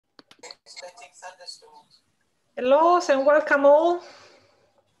Hello and welcome all.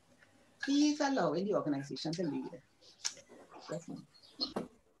 Please allow the organization to lead.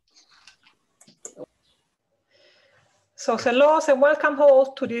 So hello and welcome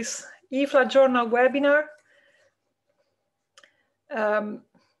all to this IFLA Journal webinar.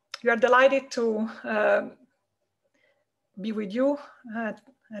 We are delighted to be with you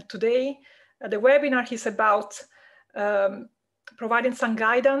today. The webinar is about providing some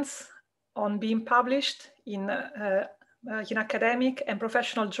guidance on being published in academic and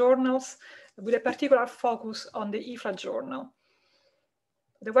professional journals with a particular focus on the IFLA Journal.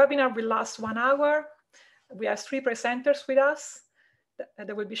 The webinar will last 1 hour. We have 3 presenters with us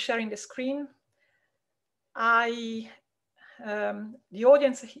that will be sharing the screen. The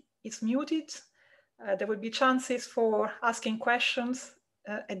audience is muted. There will be chances for asking questions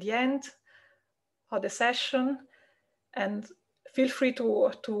at the end of the session, and feel free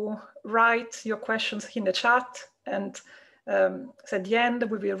to write your questions in the chat, and at the end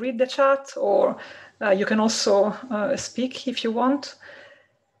we will read the chat, or you can also speak if you want.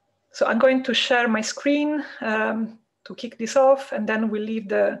 So I'm going to share my screen to kick this off, and then we'll leave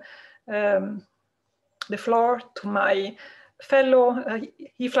the floor to my fellow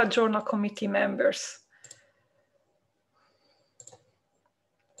IFLA Journal Committee members.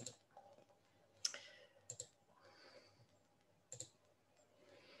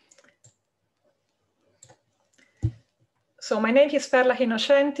 So my name is Perla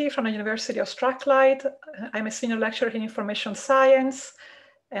Innocenti from the University of Strathclyde. I'm a senior lecturer in information science,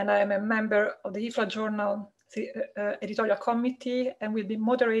 and I am a member of the IFLA Journal Editorial Committee, and will be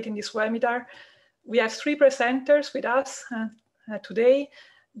moderating this webinar. We have 3 presenters with us today: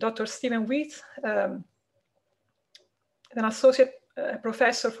 Dr. Stephen Witt, an associate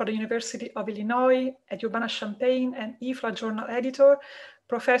professor for the University of Illinois at Urbana-Champaign and IFLA Journal Editor;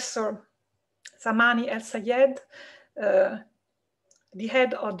 Professor Zamani El-Sayed, the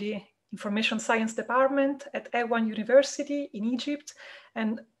head of the Information Science Department at Ewan University in Egypt;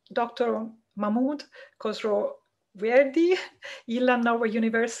 and Dr. Mahmoud Khosrow-Verdi, Ilan Norway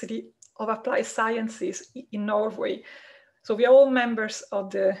University of Applied Sciences in Norway. So we are all members of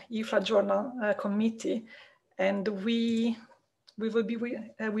the IFLA Journal Committee, and we will be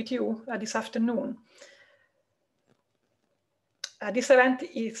with you this afternoon. This event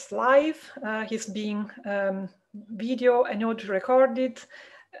is live. It's being video and audio recorded,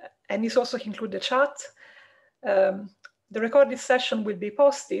 and this also includes the chat. The recorded session will be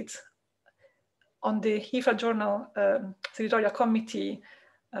posted on the IFLA Journal Editorial Committee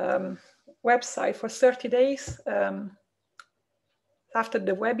website for 30 days after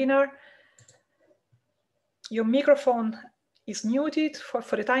the webinar. Your microphone is muted for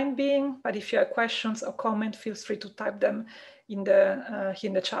the time being, but if you have questions or comments, feel free to type them in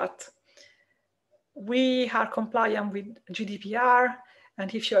the chat. We are compliant with GDPR,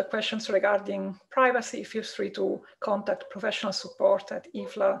 and if you have questions regarding privacy, feel free to contact professional support at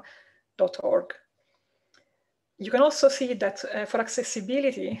ifla.org. You can also see that for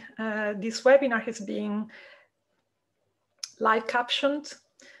accessibility, this webinar is being live captioned.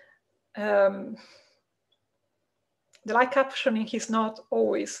 The live captioning is not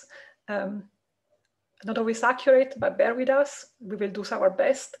always accurate, but bear with us. We will do our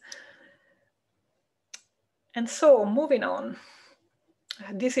best. And so, moving on.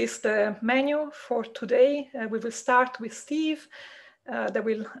 This is the menu for today. We will start with Steve that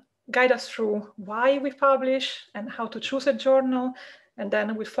will guide us through why we publish and how to choose a journal. And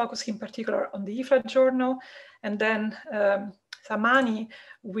then we'll focus in particular on the IFLA Journal. And then Zamani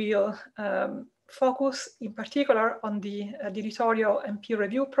will focus in particular on the editorial and peer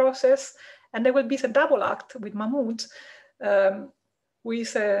review process. And there will be a double act with Mahmoud, who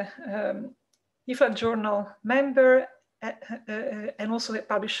is a IFLA Journal member and also a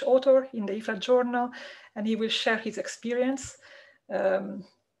published author in the IFLA Journal, and he will share his experience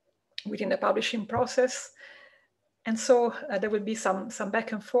within the publishing process. And so there will be some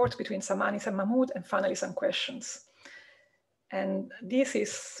back and forth between Zamani and Mahmoud, and finally some questions. And this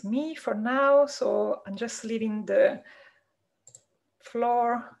is me for now, so I'm just leaving the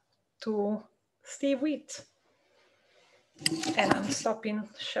floor to Steve Witt. And I'm stopping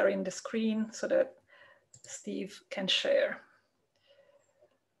sharing the screen so that Steve can share.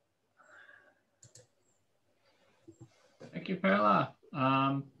 Thank you, Perla.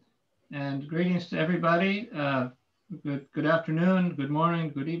 And greetings to everybody. Good afternoon, good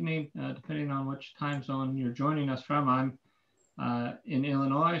morning, good evening, depending on which time zone you're joining us from. I'm in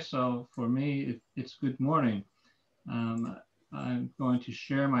Illinois, so for me, it's good morning. I'm going to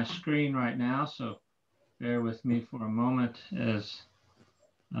share my screen right now, so bear with me for a moment as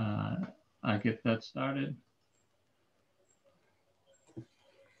I get that started.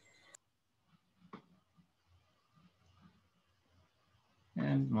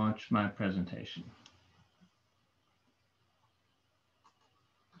 And launch my presentation.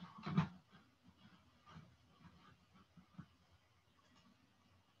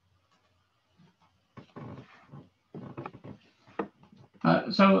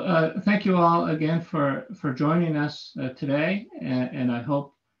 Thank you all again for joining us today, and I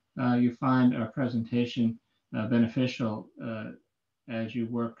hope you find our presentation beneficial as you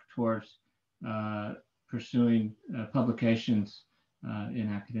work towards pursuing publications in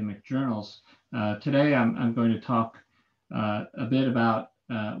academic journals. Today I'm going to talk a bit about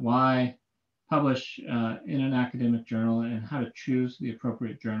why publish in an academic journal and how to choose the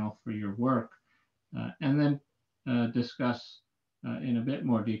appropriate journal for your work, and then discuss in a bit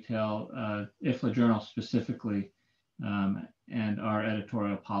more detail IFLA Journal specifically, and our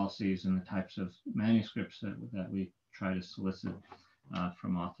editorial policies and the types of manuscripts that we try to solicit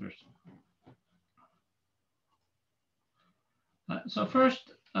from authors. So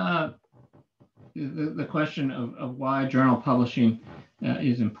first, the question of why journal publishing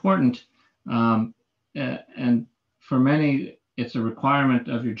is important. And for many, it's a requirement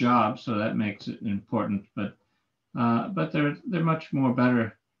of your job, so that makes it important. But there are much more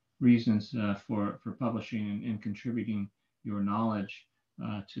better reasons for publishing and contributing your knowledge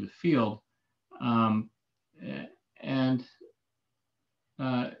to the field. And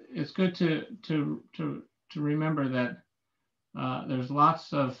it's good to remember that there's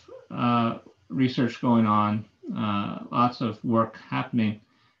lots of research going on, lots of work happening.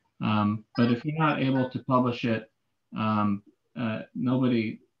 But if you're not able to publish it,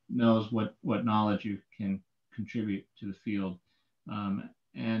 nobody knows what knowledge you can contribute to the field.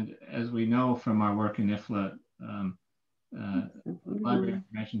 And as we know from our work in IFLA, library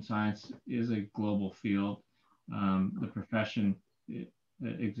information science is a global field. The profession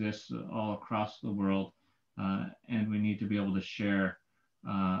exists all across the world, and we need to be able to share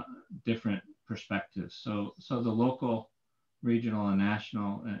different perspectives. So the local, regional, and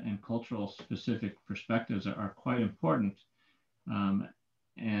national and cultural specific perspectives are quite important.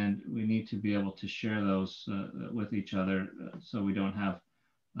 And we need to be able to share those with each other, so we don't have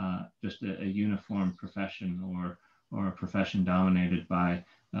just a uniform profession or a profession dominated by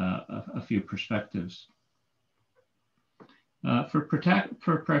a few perspectives.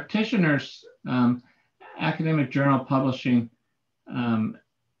 For practitioners, academic journal publishing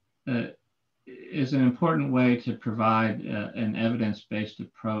is an important way to provide an evidence-based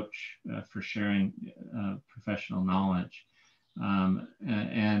approach for sharing professional knowledge.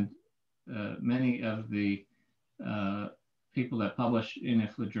 And many of the people that publish in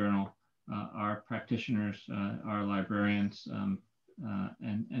IFLA Journal are practitioners, are librarians,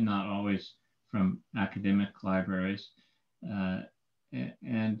 and not always from academic libraries.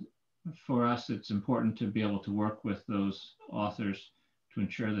 And for us, it's important to be able to work with those authors to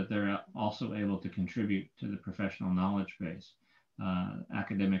ensure that they're also able to contribute to the professional knowledge base.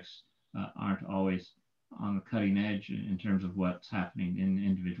 Academics aren't always on the cutting edge in terms of what's happening in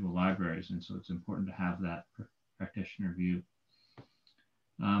individual libraries, and so it's important to have that practitioner view.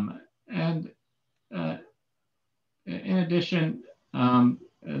 And in addition,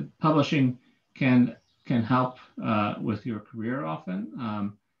 publishing can help with your career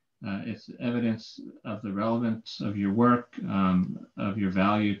often. It's evidence of the relevance of your work, of your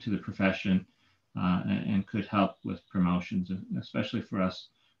value to the profession, and could help with promotions, especially for us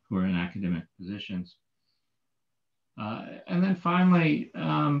who are in academic positions. And then finally,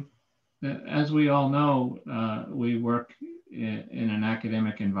 as we all know, we work in an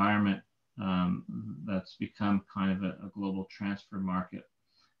academic environment that's become kind of a global transfer market.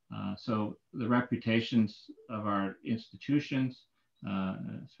 So the reputations of our institutions,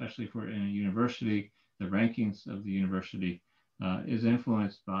 especially if we're in a university, the rankings of the university is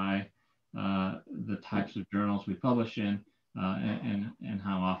influenced by the types of journals we publish in and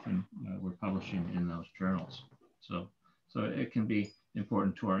how often we're publishing in those journals. So it can be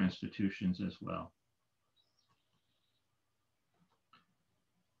important to our institutions as well.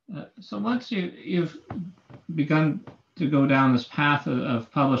 So once you've begun to go down this path of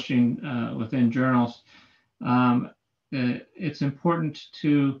publishing within journals, it's important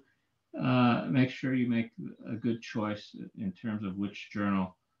to make sure you make a good choice in terms of which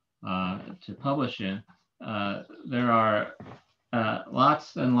journal to publish in. There are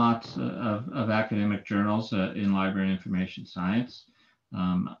lots and lots of academic journals in library and information science,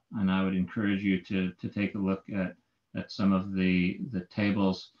 and I would encourage you to take a look at some of the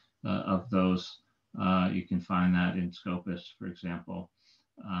tables of those. You can find that in Scopus, for example.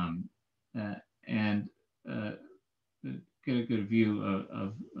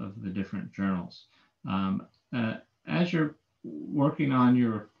 journals. As you're working on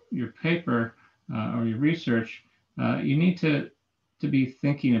your paper or your research, you need to be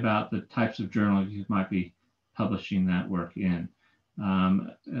thinking about the types of journals you might be publishing that work in.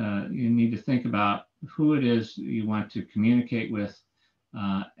 You need to think about who it is you want to communicate with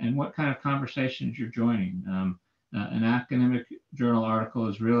and what kind of conversations you're joining. An academic journal article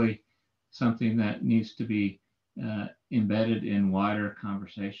is really something that needs to be embedded in wider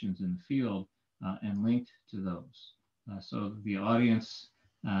conversations in the field and linked to those. So the audience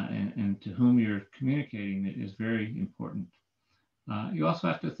and to whom you're communicating is very important. You also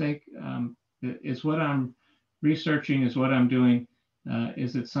have to think, is what I'm researching, is what I'm doing,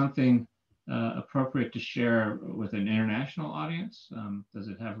 is it something appropriate to share with an international audience? Does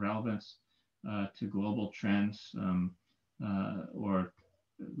it have relevance to global trends or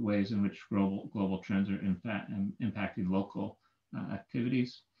ways in which global trends are impacting local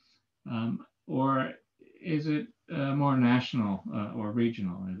activities? Or is it more national or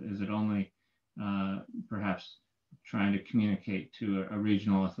regional? Is it only perhaps trying to communicate to a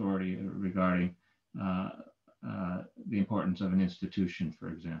regional authority regarding the importance of an institution, for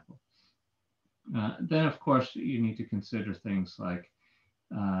example? Then, of course, you need to consider things like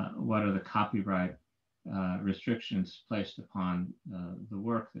what are the copyright restrictions placed upon the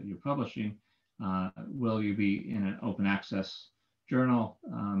work that you're publishing? Will you be in an open access journal?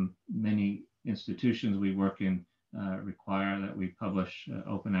 Many institutions we work in require that we publish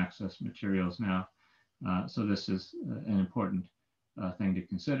open access materials now. So this is an important thing to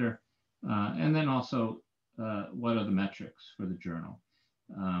consider. And then also, what are the metrics for the journal?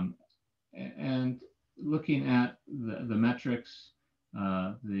 And looking at the metrics,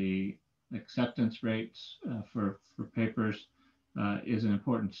 the acceptance rates for papers is an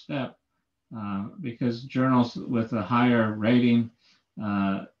important step because journals with a higher rating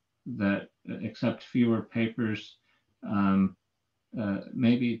that accept fewer papers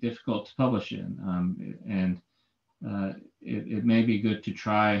may be difficult to publish in. And it may be good to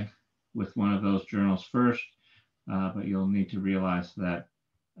try with one of those journals first, but you'll need to realize that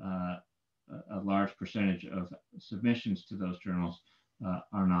a large percentage of submissions to those journals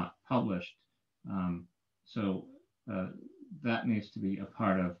are not published. So that needs to be a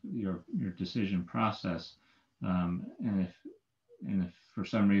part of your decision process. And if for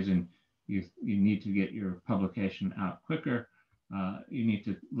some reason you need to get your publication out quicker, you need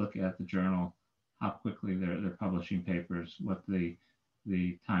to look at the journal, how quickly they're publishing papers, what the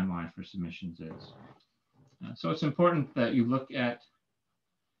timeline for submissions is. So it's important that you look at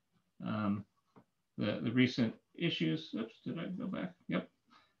the recent issues. Oops, did I go back? Yep.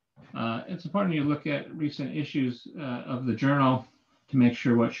 It's important you look at recent issues of the journal to make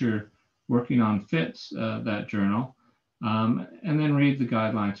sure what you're working on fits that journal, and then read the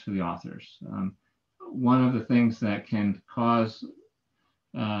guidelines for the authors. One of the things that can cause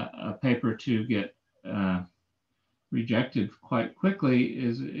a paper to get rejected quite quickly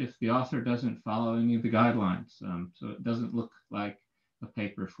is if the author doesn't follow any of the guidelines. So it doesn't look like a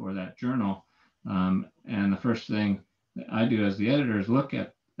paper for that journal. And the first thing that I do as the editor is look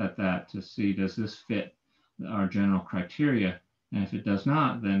at that to see, does this fit our general criteria? And if it does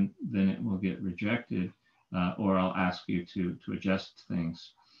not, then it will get rejected, or I'll ask you to adjust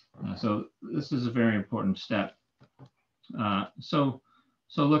things. So this is a very important step. So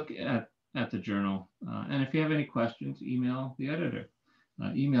look at the journal. And if you have any questions, email the editor.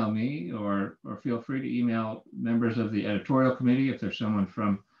 Email me or feel free to email members of the editorial committee if there's someone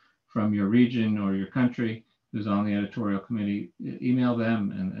from your region or your country who's on the editorial committee. Email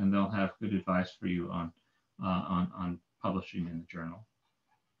them and they'll have good advice for you on publishing in the journal.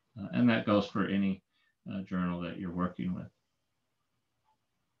 And that goes for any journal that you're working with.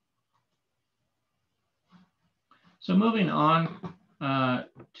 So moving on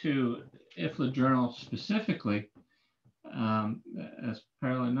to IFLA Journal specifically, as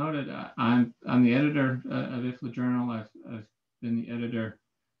Perla noted, I'm the editor of IFLA Journal. I've been the editor,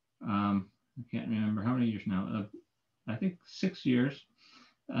 I can't remember how many years now, I think 6 years.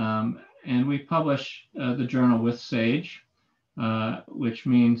 And we publish the journal with Sage, which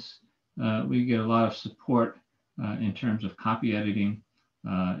means we get a lot of support in terms of copy editing,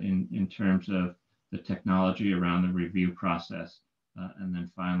 in terms of the technology around the review process, and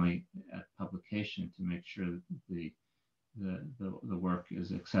then finally at publication to make sure that the work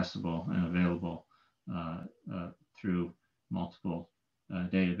is accessible and available through multiple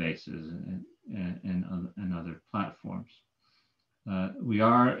databases and other platforms. We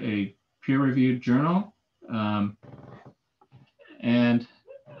are a peer-reviewed journal, and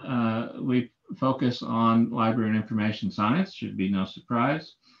we focus on library and information science, should be no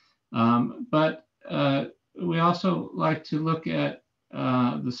surprise. But we also like to look at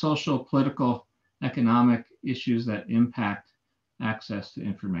the social, political, economic issues that impact access to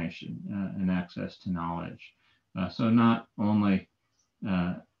information and access to knowledge. So not only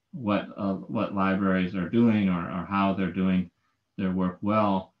what libraries are doing or how they're doing their work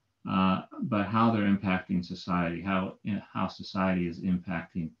well, but how they're impacting society, how society is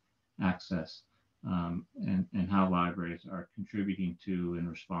impacting access, and how libraries are contributing to and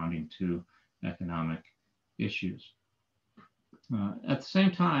responding to economic issues. At the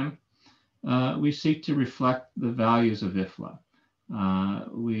same time, we seek to reflect the values of IFLA.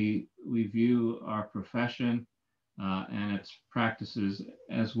 We view our profession and its practices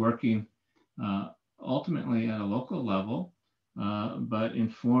as working ultimately at a local level, but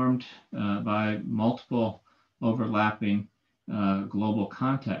informed by multiple overlapping global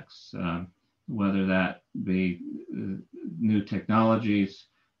contexts, whether that be new technologies,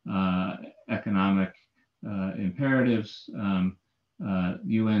 economic imperatives,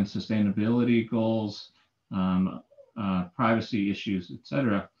 UN sustainability goals, privacy issues,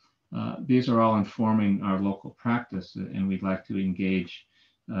 etc. These are all informing our local practice, and we'd like to engage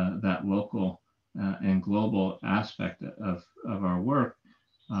that local and global aspect of our work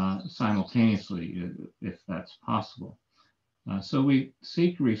simultaneously, if that's possible. So we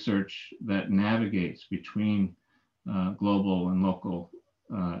seek research that navigates between global and local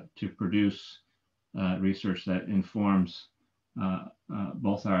to produce research that informs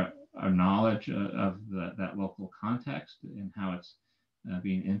both our knowledge of that local context and how it's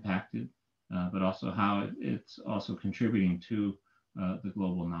being impacted, but also how it's also contributing to the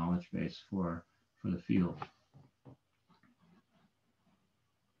global knowledge base for the field.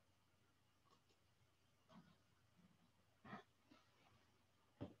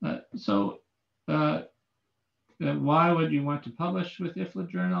 So why would you want to publish with IFLA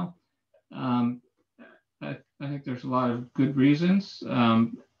Journal? I think there's a lot of good reasons.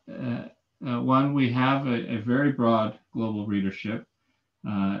 One, we have a very broad global readership.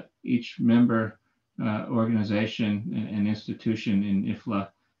 Each member organization and institution in IFLA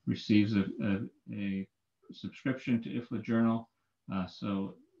receives a subscription to IFLA Journal.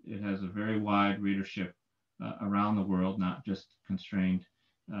 So it has a very wide readership around the world, not just constrained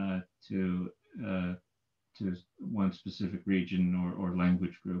to one specific region or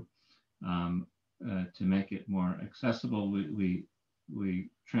language group. To make it more accessible, we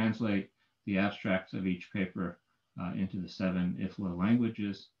translate the abstracts of each paper into the 7 IFLA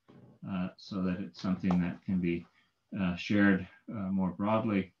languages so that it's something that can be shared more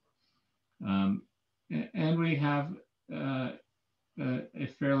broadly. And we have a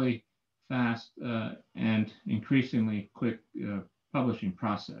fairly fast and increasingly quick publishing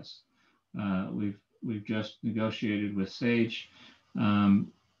process. We've just negotiated with Sage,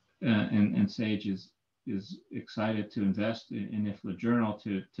 and Sage is excited to invest in IFLA Journal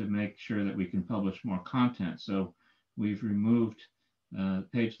to make sure that we can publish more content. So we've removed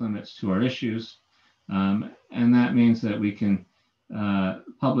page limits to our issues, and that means that we can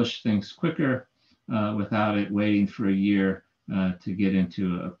publish things quicker without it waiting for a year to get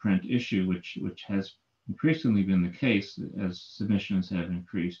into a print issue, which has increasingly been the case as submissions have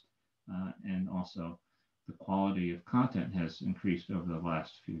increased, and also the quality of content has increased over the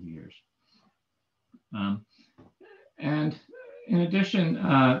last few years. And in addition,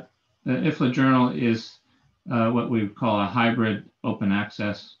 the IFLA Journal is what we would call a hybrid open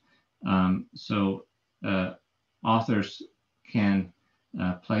access. So authors can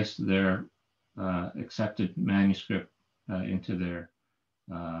place their accepted manuscript into their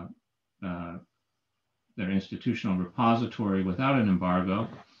institutional repository without an embargo.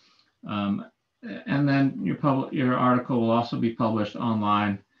 And then your article will also be published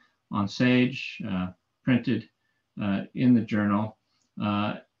online on Sage, printed in the journal.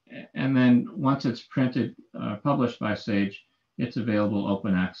 And then once it's printed, published by Sage, it's available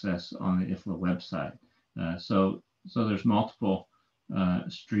open access on the IFLA website. So there's multiple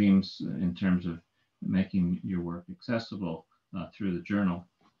streams in terms of making your work accessible through the journal.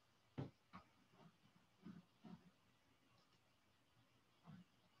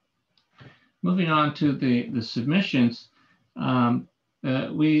 Moving on to the submissions,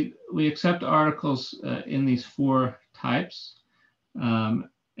 we accept articles in these 4 types,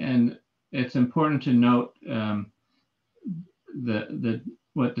 and it's important to note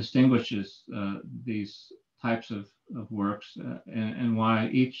what distinguishes these types of works and why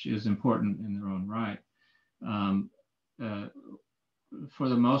each is important in their own right. For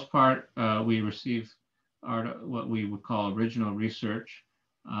the most part, we receive what we would call original research.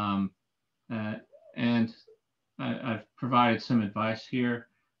 And I've provided some advice here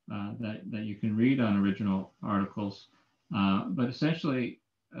that you can read on original articles. But essentially,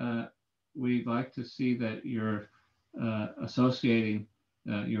 we'd like to see that you're associating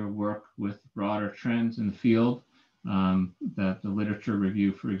your work with broader trends in the field, that the literature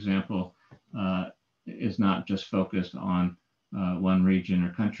review, for example, is not just focused on one region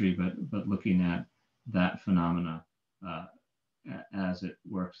or country, but looking at that phenomena as it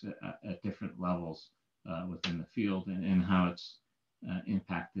works at different levels within the field and how it's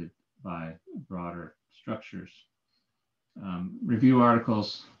impacted by broader structures. Review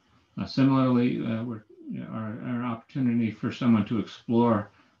articles, similarly, are an opportunity for someone to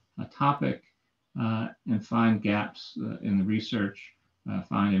explore a topic and find gaps in the research,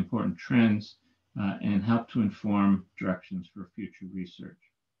 find important trends, and help to inform directions for future research.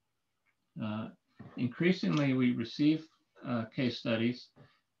 Increasingly, we receive case studies,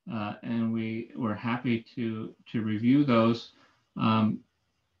 and we're happy to review those,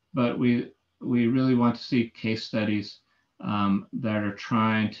 but we really want to see case studies that are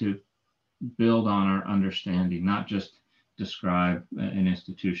trying to build on our understanding, not just describe an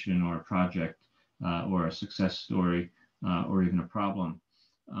institution or a project or a success story or even a problem,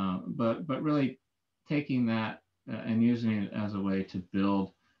 but really taking that and using it as a way to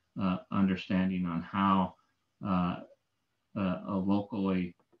build understanding on how a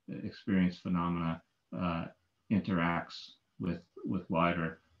locally experienced phenomena interacts with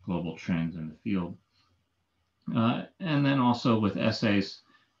wider global trends in the field. And then also with essays,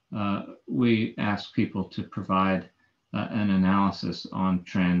 we ask people to provide an analysis on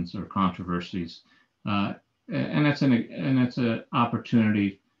trends or controversies, and it's an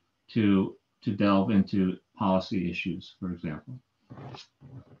opportunity to delve into policy issues, for example.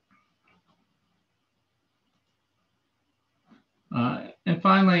 And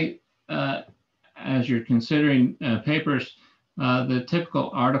finally, as you're considering papers, the typical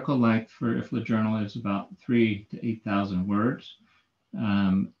article length for IFLA Journal is about 3,000 to 8,000 words.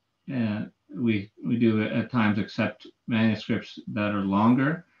 We do at times accept manuscripts that are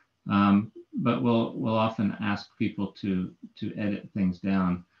longer, but we'll often ask people to edit things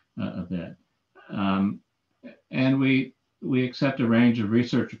down a bit. And we accept a range of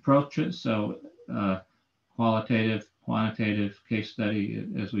research approaches, so qualitative, quantitative, case study,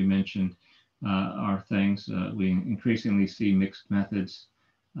 as we mentioned, are things. We increasingly see mixed methods,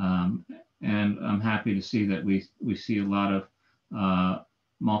 and I'm happy to see that we see a lot of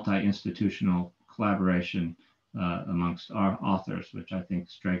multi-institutional collaboration amongst our authors, which I think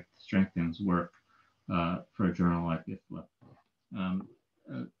strengthens work for a journal like IFLA.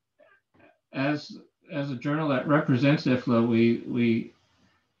 As a journal that represents IFLA, we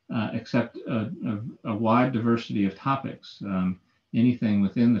accept a wide diversity of topics. Anything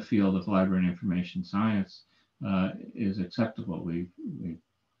within the field of library and information science is acceptable. We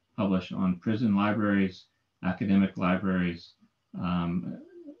publish on prison libraries, academic libraries,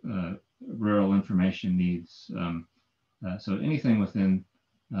 rural information needs. So anything within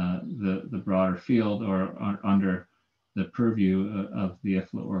the broader field or under the purview of the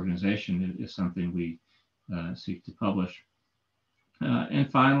IFLA organization is something we seek to publish.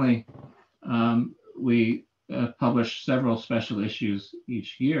 And finally, we publish several special issues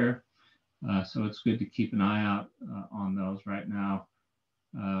each year, so it's good to keep an eye out on those. Right now,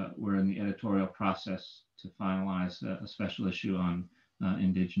 we're in the editorial process to finalize a special issue on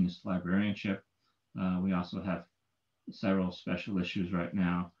Indigenous librarianship. We also have several special issues right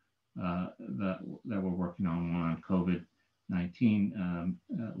now that we're working on, one on COVID-19,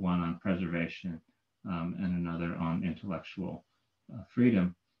 one on preservation, and another on intellectual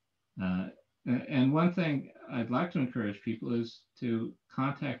freedom. And one thing I'd like to encourage people is to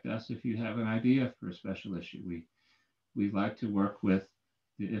contact us if you have an idea for a special issue. We'd like to work with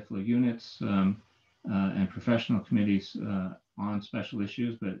the IFLA units and professional committees on special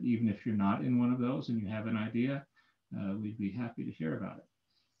issues, but even if you're not in one of those and you have an idea, we'd be happy to hear about it.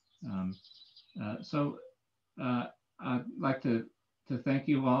 So I'd like to thank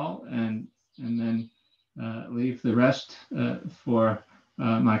you all and then leave the rest for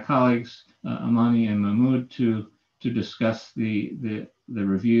my colleagues Amani and Mahmoud to discuss the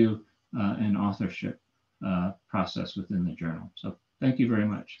review and authorship process within the journal. So thank you very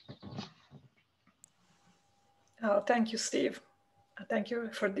much. Oh, thank you, Steve. Thank you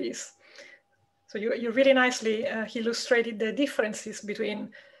for this. So you really nicely illustrated the differences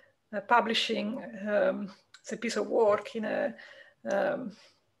between publishing a piece of work in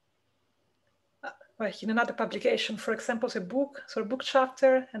another publication, for example, a book, so a book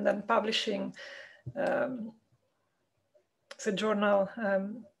chapter, and then publishing the journal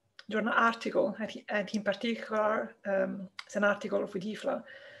article, and in particular, it's an article with IFLA.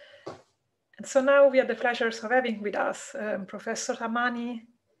 And so now we have the pleasures of having with us Professor Amani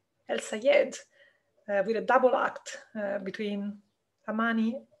El-Sayed with a double act between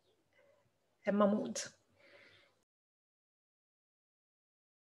Amani and Mahmoud.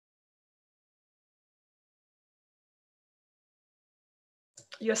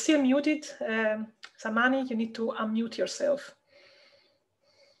 You're still muted. Amani, you need to unmute yourself.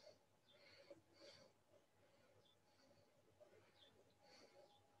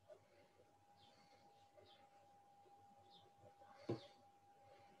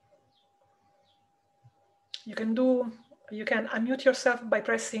 You can unmute yourself by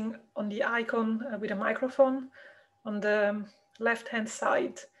pressing on the icon with a microphone on the left-hand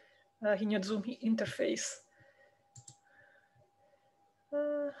side in your Zoom interface.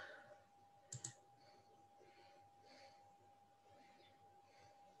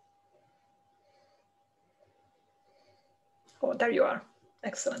 Oh, there you are.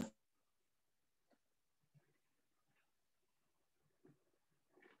 Excellent.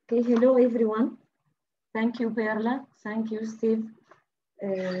 Okay, hello everyone. Thank you, Perla. Thank you, Steve,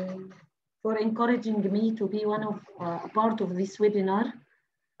 for encouraging me to be a part of this webinar.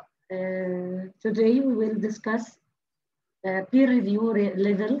 Today we will discuss peer review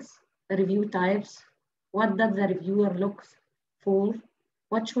levels, review types, what does the reviewer look for,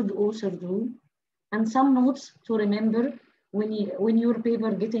 what should author do, and some notes to remember when your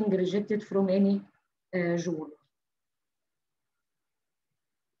paper getting rejected from any journal.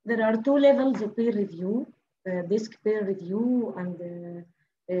 There are two levels of peer review, desk peer review, and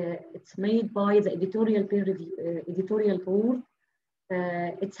it's made by the editorial peer review, editorial board.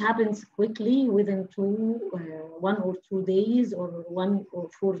 It happens quickly within 1 or 2 days or 1 or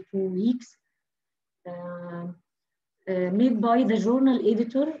 2 weeks. Made by the journal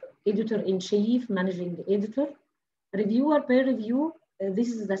editor, editor-in-chief, managing editor. Reviewer peer review, this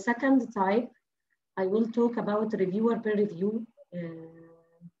is the second type. I will talk about reviewer peer review.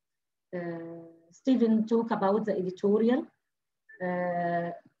 Stephen talked about the editorial.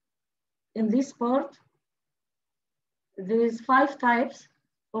 In this part, there is 5 types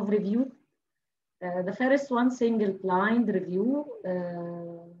of review. The first one, single blind review,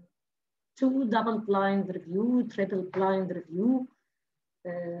 2 double blind review, triple blind review,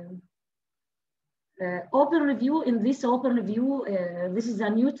 open review. In this open review, this is a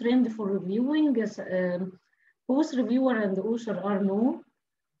new trend for reviewing. Both reviewer and author are known,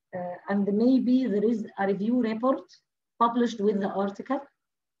 and maybe there is a review report published with the article.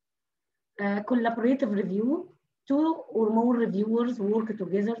 Collaborative review, 2 or more reviewers work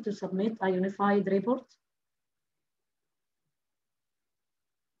together to submit a unified report.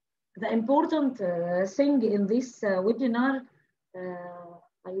 The important thing in this webinar,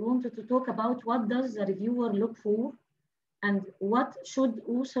 I wanted to talk about what does the reviewer look for and what should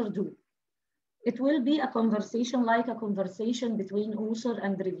author do. It will be a conversation like a conversation between author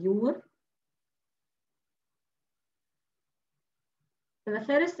and reviewer. The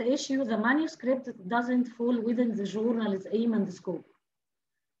first issue, the manuscript doesn't fall within the journal's aim and scope.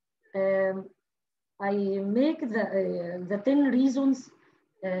 I make the 10 reasons.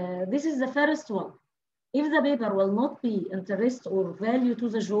 This is the first one. If the paper will not be interest or value to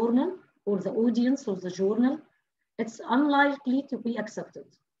the journal or the audience of the journal, it's unlikely to be accepted.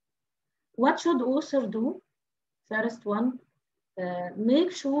 What should author do? First one,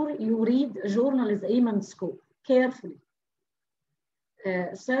 make sure you read journal's aim and scope carefully.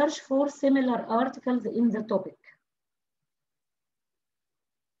 Search for similar articles in the topic.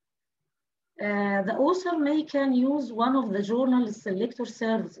 The author can use one of the journal's selector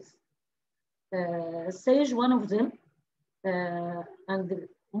services. Sage one of them, and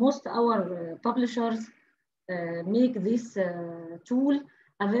most our publishers make this tool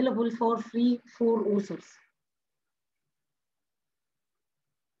available for free for authors.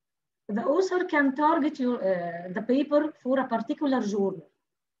 The author can target the paper for a particular journal.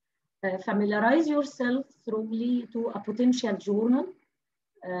 Familiarize yourself thoroughly to a potential journal.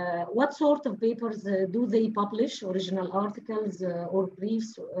 What sort of papers do they publish? Original articles or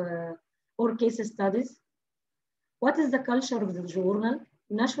briefs or case studies? What is the culture of the journal?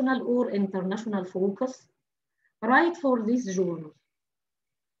 National or international focus? Write for this journal.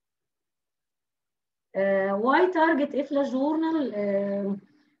 Why target IFLA Journal?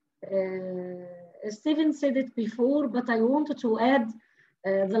 Stephen said it before, but I wanted to add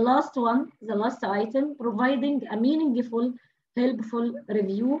the last one, the last item, providing a meaningful, helpful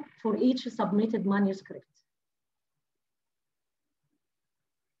review for each submitted manuscript.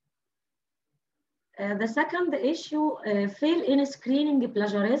 The second issue, fail in screening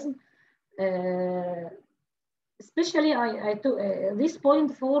plagiarism. especially I took this point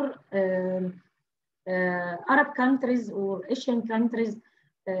for Arab countries or Asian countries.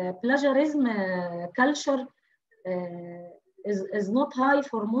 Plagiarism culture is not high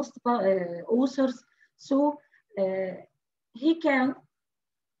for most authors, so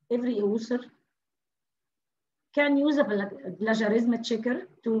every author can use a plagiarism checker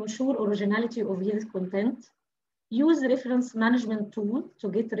to ensure originality of his content. Use reference management tool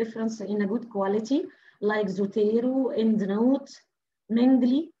to get reference in a good quality, like Zotero, EndNote,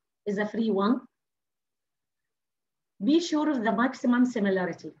 Mendeley is a free one. Be sure of the maximum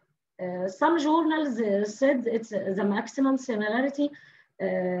similarity. Some journals said it's the maximum similarity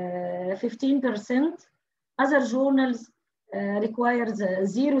 15%. Other journals requires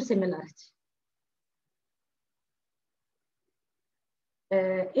zero similarity.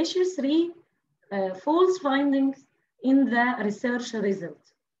 Issue 3, false findings in the research result.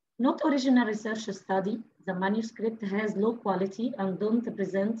 Not original research study. The manuscript has low quality and don't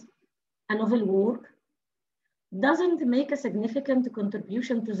present a novel work. Doesn't make a significant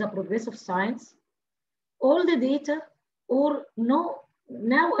contribution to the progress of science. All the data or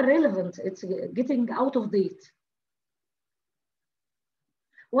now irrelevant, it's getting out of date.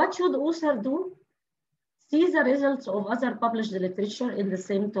 What should author do? See the results of other published literature in the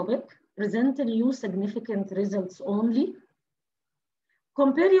same topic, present new significant results only.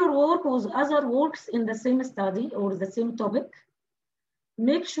 Compare your work with other works in the same study or the same topic.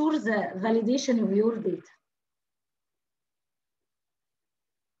 Make sure the validation of your data.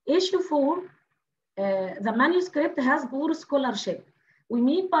 Issue 4, the manuscript has poor scholarship. We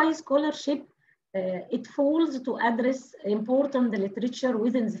mean by scholarship, it falls to address important literature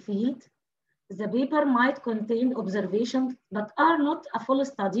within the field. The paper might contain observations but are not a full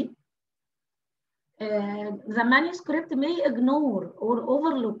study. The manuscript may ignore or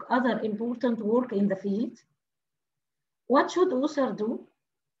overlook other important work in the field. What should author do?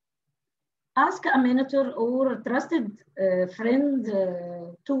 Ask a mentor or a trusted friend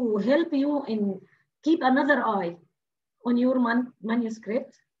to help you and keep another eye on your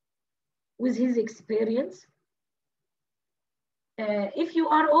manuscript with his experience. If you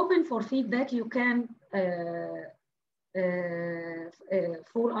are open for feedback, you can,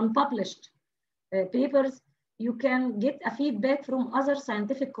 for unpublished papers, you can get a feedback from other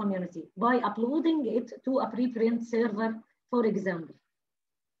scientific community by uploading it to a preprint server, for example.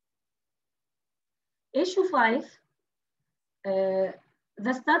 Issue 5,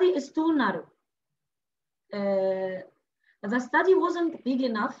 the study is too narrow. The study wasn't big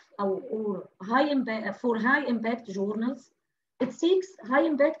enough or high impact for high impact journals. High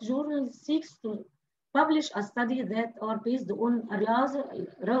impact journals seeks to publish a study that are based on a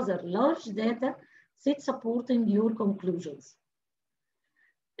rather large data set supporting your conclusions.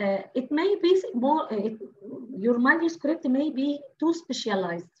 It may be more, your manuscript may be too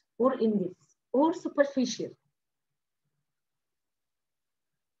specialized or in-depth or superficial.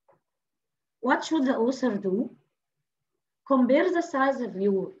 What should the author do? Compare the size of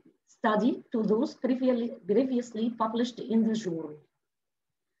your study to those previously published in the journal.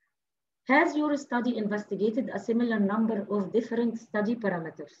 Has your study investigated a similar number of different study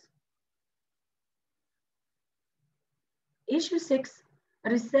parameters? Issue 6,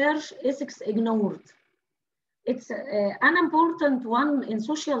 research ethics ignored. It's an important one in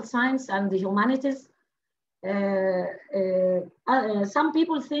social science and the humanities. Some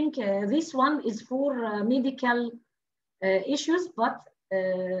people think this one is for medical issues, but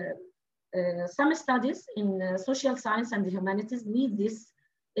some studies in social science and the humanities need this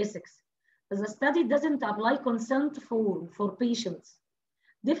ethics. The study doesn't apply consent form for patients.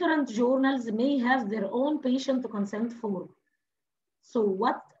 Different journals may have their own patient consent form. So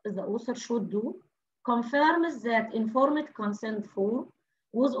what the author should do? Confirms that informed consent form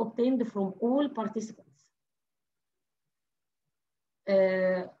was obtained from all participants.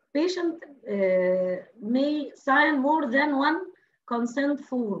 Patient may sign more than one consent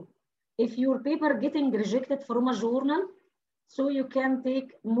form. If your paper getting rejected from a journal, so you can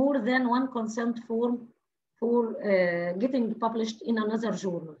take more than one consent form for getting published in another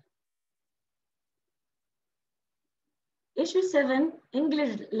journal. Issue 7,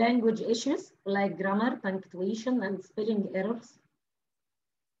 English language issues like grammar, punctuation, and spelling errors.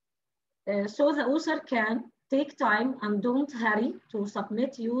 So the author can take time and don't hurry to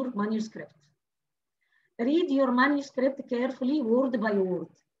submit your manuscript. Read your manuscript carefully, word by word.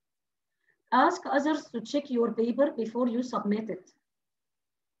 Ask others to check your paper before you submit it.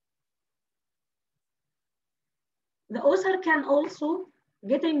 The author can also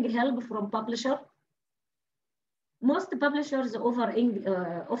getting help from publisher. Most publishers offer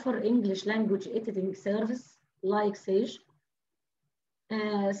English language editing service like Sage.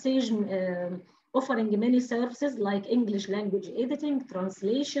 Sage offering many services like English language editing,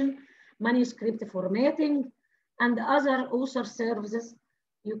 translation, manuscript formatting, and other author services.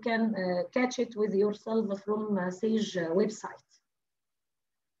 You can catch it with yourself from Sage website.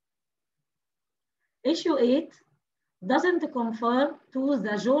 Issue 8 doesn't conform to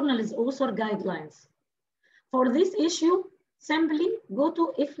the journal's author guidelines. For this issue, simply go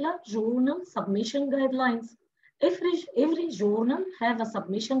to IFLA Journal Submission Guidelines. Every journal have a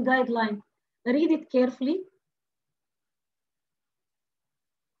submission guideline. Read it carefully.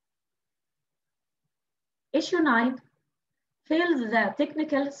 Issue 9 fails the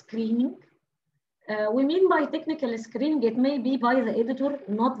technical screening. We mean by technical screening, it may be by the editor,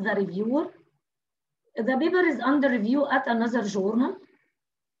 not the reviewer. The paper is under review at another journal.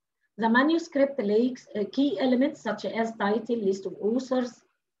 The manuscript lacks key elements such as title, list of authors,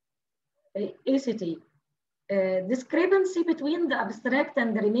 ACT. Discrepancy between the abstract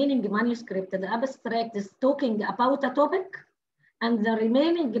and the remaining manuscript. The abstract is talking about a topic, and the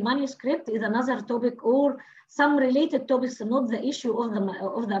remaining manuscript is another topic or some related topics, not the issue of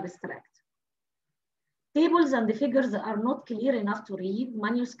the abstract. Tables and the figures are not clear enough to read.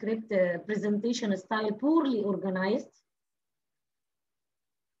 Manuscript presentation style poorly organized.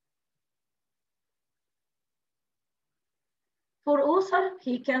 For author,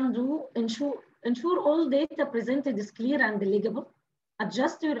 he can do ensure all data presented is clear and legible.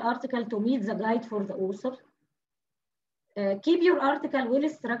 Adjust your article to meet the guide for the author. Keep your article well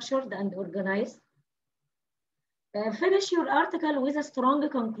structured and organized. Finish your article with a strong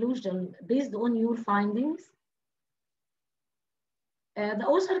conclusion based on your findings. The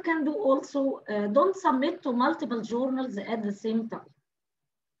author can do also, don't submit to multiple journals at the same time.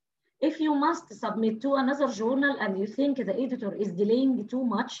 If you must submit to another journal and you think the editor is delaying too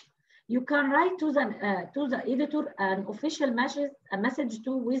much, you can write to the editor an official message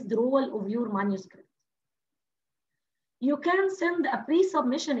to withdrawal of your manuscript. You can send a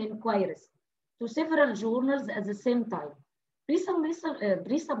pre-submission inquiries to several journals at the same time.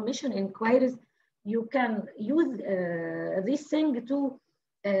 Pre-submission inquiries, you can use this thing to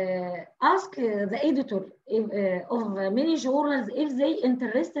ask the editor of many journals if they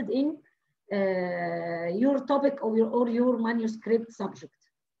interested in your topic or your manuscript subject.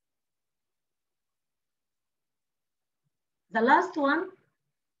 The last one,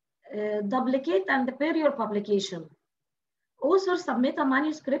 duplicate and period publication. Authors submit a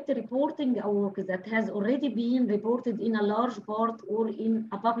manuscript reporting a work that has already been reported in a large part or in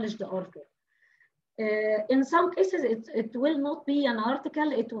a published article. In some cases, it will not be an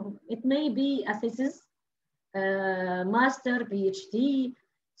article. It may be a thesis, master, PhD.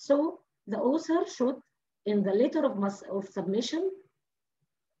 So the author should, in the letter of submission,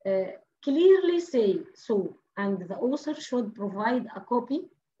 clearly say so, and the author should provide a copy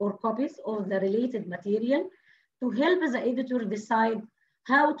or copies of the related material to help the editor decide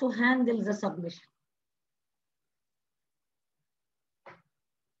how to handle the submission.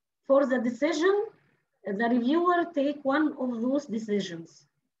 For the decision, the reviewer take one of those decisions.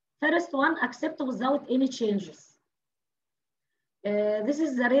 First one, accept without any changes. This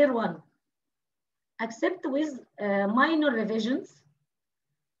is the rare one. Accept with minor revisions.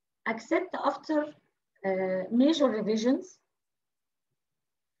 Accept after major revisions.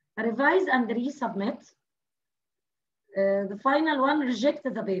 Revise and resubmit. The final one, reject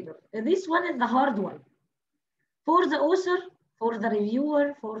the paper. This one is the hard one. For the author, for the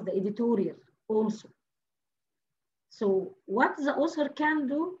reviewer, for the editorial also. So what the author can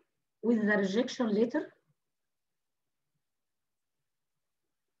do with the rejection letter?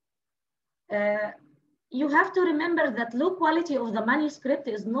 You have to remember that low quality of the manuscript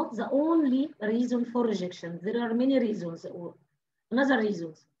is not the only reason for rejection. There are many reasons or another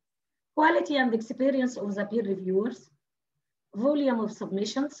reasons. Quality and experience of the peer reviewers, volume of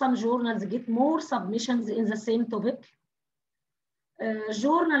submissions. Some journals get more submissions in the same topic.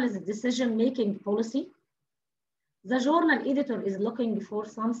 Journalist decision-making policy. The journal editor is looking for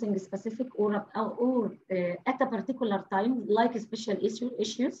something specific or at a particular time, like special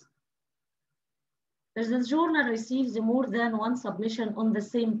issues. The journal receives more than one submission on the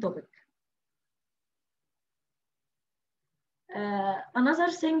same topic. Another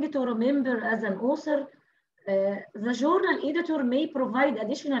thing to remember as an author, the journal editor may provide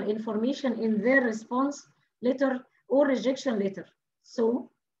additional information in their response letter or rejection letter. So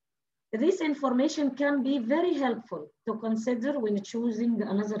this information can be very helpful to consider when choosing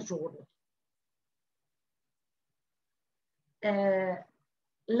another journal.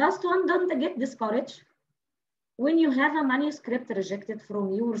 Last one, don't get discouraged. When you have a manuscript rejected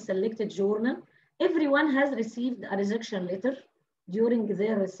from your selected journal, Everyone has received a rejection letter during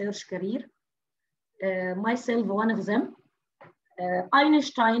their research career. Myself, one of them.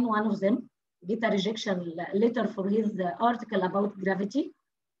 Einstein, one of them, get a rejection letter for his article about gravity.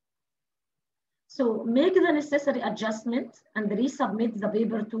 So make the necessary adjustment and resubmit the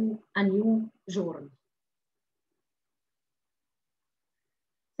paper to a new journal.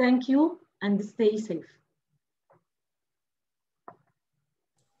 Thank you and stay safe.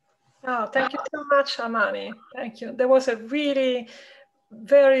 Oh, thank you so much, Amani. Thank you. There was a really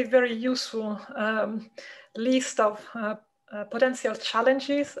very, very useful list of potential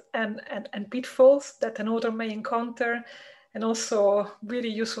challenges and pitfalls that an author may encounter, and also really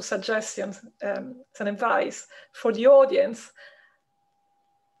useful suggestions and advice for the audience.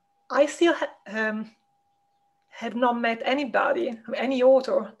 I still have not met anybody, any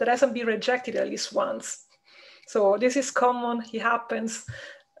author that hasn't been rejected at least once. So this is common, it happens,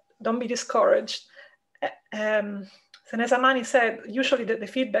 don't be discouraged. And as Amani said, usually the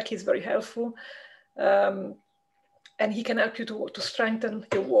feedback is very helpful, and he can help you to strengthen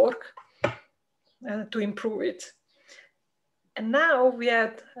your work and to improve it. And now we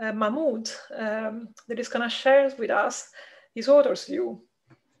have Mahmoud that is going to share with us his author's view.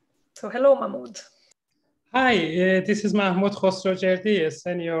 So hello, Mahmoud. Hi, this is Mahmoud Khosrow-Jerdi, a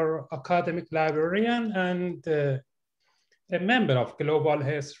senior academic librarian and a member of Global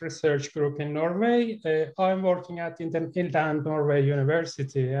Health Research Group in Norway. I'm working at Inland Norway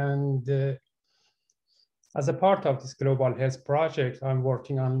University, and as a part of this Global Health project, I'm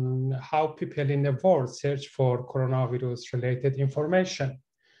working on how people in the world search for coronavirus-related information.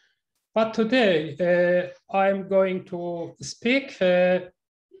 But today, I'm going to speak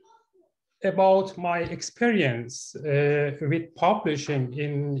about my experience with publishing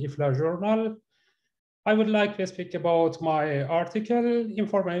in IFLA Journal. I would like to speak about my article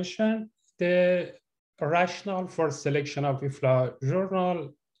information, the rationale for selection of IFLA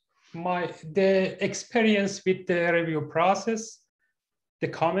Journal, the experience with the review process, the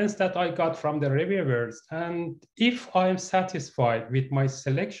comments that I got from the reviewers, and if I'm satisfied with my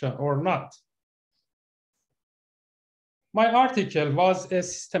selection or not. My article was a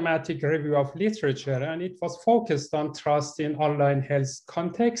systematic review of literature, and it was focused on trust in online health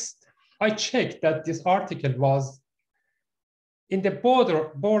context. I checked that this article was in the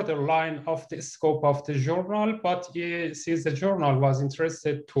borderline of the scope of the journal, but since the journal was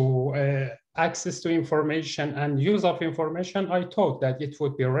interested to access to information and use of information, I thought that it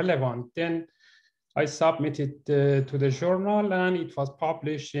would be relevant. Then I submitted to the journal, and it was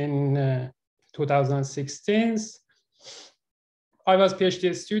published in 2016. I was a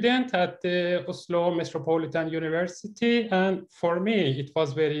PhD student at the Oslo Metropolitan University, and for me, it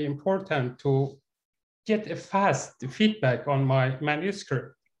was very important to get a fast feedback on my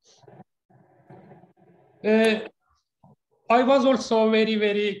manuscript. I was also very,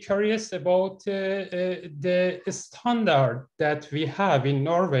 very curious about the standard that we have in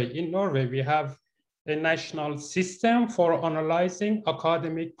Norway. In Norway, we have a national system for analyzing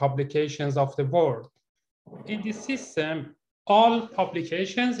academic publications of the world. In this system, all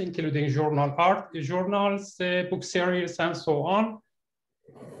publications, including journals, book series, and so on,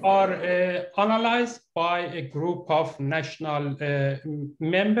 are analyzed by a group of national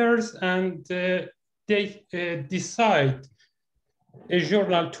members, and they decide a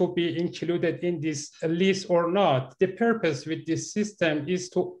journal to be included in this list or not. The purpose with this system is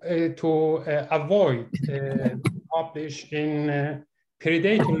to avoid publish in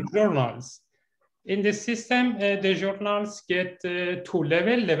predatory journals. In the system, the journals get two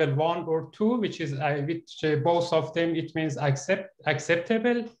levels, level 1 or 2, which is both of them, it means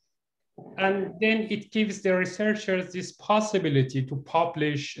acceptable. And then it gives the researchers this possibility to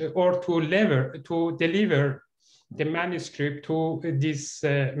publish or to deliver the manuscript to this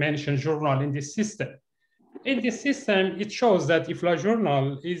mentioned journal in this system. In this system, it shows that IFLA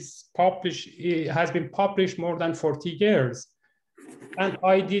Journal has been published more than 40 years. And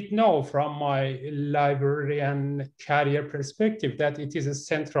I did know from my librarian career perspective that it is a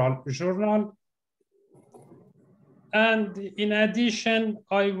central journal. And in addition,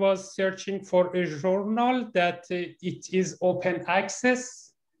 I was searching for a journal that it is open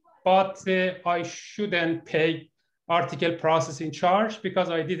access, but I shouldn't pay article processing charge because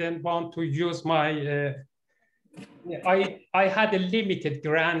I didn't want to use my, I had a limited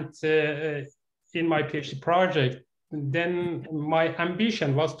grant in my PhD project. Then my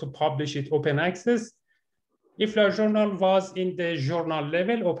ambition was to publish it open access. IFLA Journal was in the journal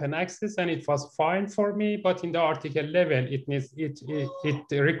level open access, and it was fine for me, but in the article level,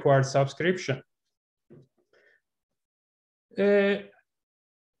 it requires subscription.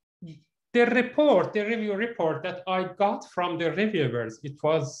 the review report that I got from the reviewers, it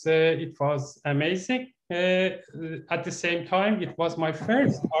was amazing. At the same time, it was my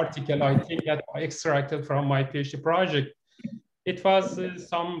first article, I think, that I extracted from my PhD project. It was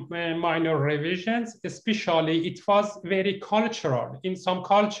some minor revisions, especially it was very cultural. In some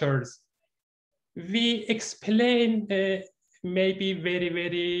cultures, we explain maybe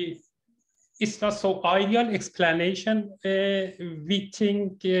very, it's not so ideal explanation. We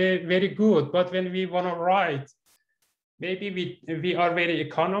think very good, but when we want to write, maybe we are very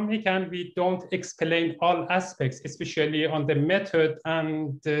economic and we don't explain all aspects, especially on the method,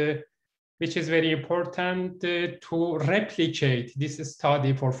 and which is very important to replicate this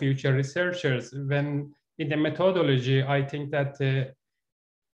study for future researchers. When in the methodology, I think that,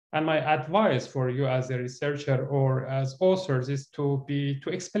 and my advice for you as a researcher or as authors is to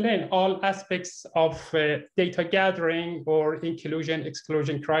explain all aspects of data gathering or inclusion,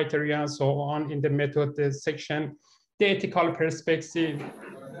 exclusion criteria, and so on in the method section, the ethical perspective,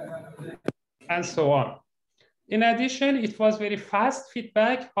 and so on. In addition, it was very fast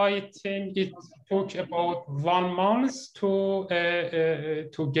feedback. I think it took about 1 month to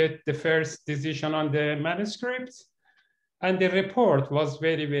get the first decision on the manuscript. And the report was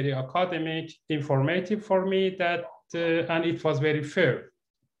very academic, informative for me, and it was very fair.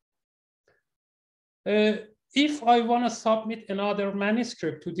 If I want to submit another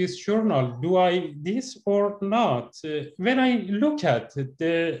manuscript to this journal, do I this or not? When I look at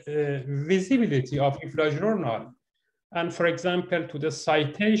the visibility of IFLA Journal, and for example, to the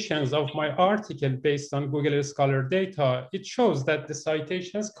citations of my article based on Google Scholar data, it shows that the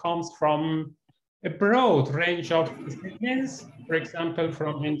citations comes from a broad range of disciplines, for example,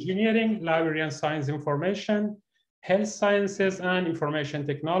 from engineering, library and science information, health sciences, and information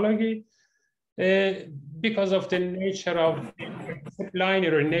technology. Because of the nature of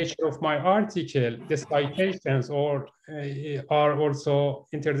disciplinary nature of my article, the citations are also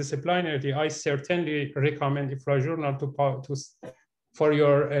interdisciplinary. I certainly recommend IFLA Journal for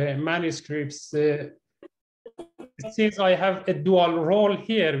your manuscripts. Since I have a dual role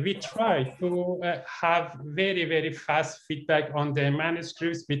here, we try to have very fast feedback on the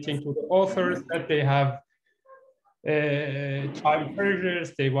manuscripts. We think to the authors that they have time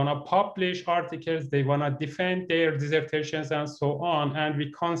pressures, they want to publish articles, they want to defend their dissertations and so on. And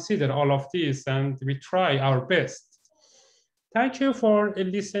we consider all of this and we try our best. Thank you for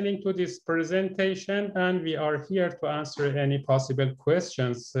listening to this presentation, and we are here to answer any possible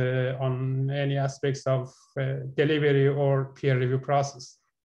questions on any aspects of delivery or peer review process.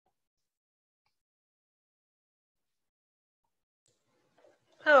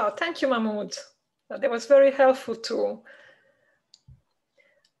 Oh, thank you, Mahmoud. That was very helpful too.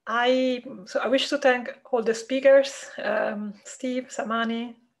 I wish to thank all the speakers, Steve,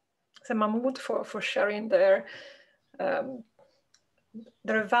 Samani, and Mahmoud for sharing their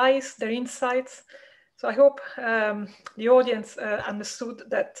advice, their insights. So I hope the audience understood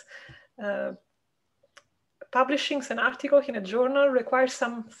that publishing an article in a journal requires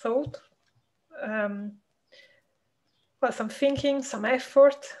some thought, well, some thinking, some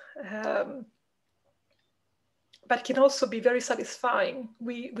effort, but can also be very satisfying.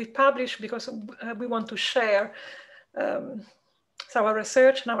 We publish because we want to share our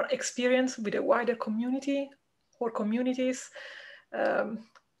research and our experience with a wider community or communities.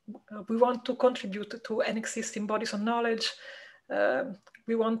 We want to contribute to an existing bodies of knowledge.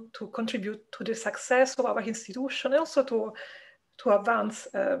 We want to contribute to the success of our institution, also to advance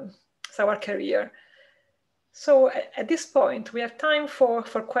our career. So at this point, we have time for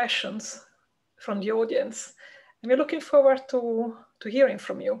questions from the audience. And we're looking forward to hearing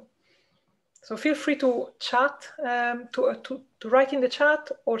from you. So feel free to chat, to write in the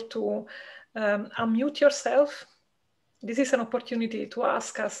chat, or to unmute yourself. This is an opportunity to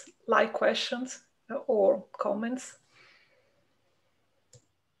ask us live questions or comments.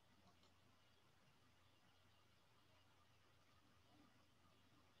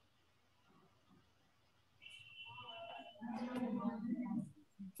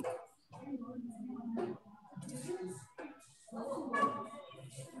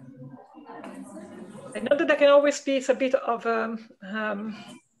 I know that there can always be a bit of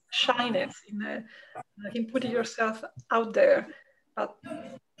shyness in putting yourself out there, but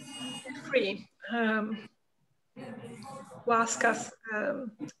feel free to ask us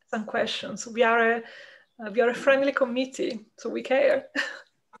some questions. We are a friendly committee, so we care.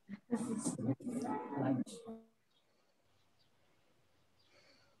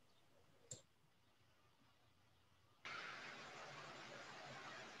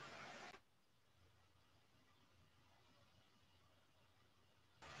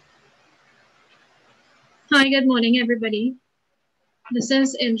 Hi, good morning, everybody. This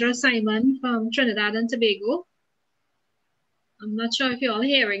is Indra Simon from Trinidad and Tobago. I'm not sure if you're all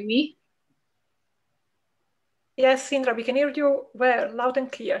hearing me. Yes, Indra, we can hear you well, loud and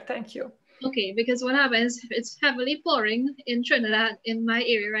clear. Thank you. Okay, because what happens, it's heavily pouring in Trinidad in my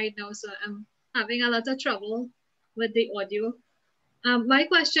area right now, so I'm having a lot of trouble with the audio. My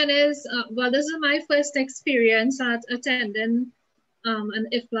question is, well, this is my first experience at attending an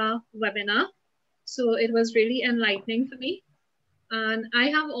IFLA webinar, so it was really enlightening for me. And I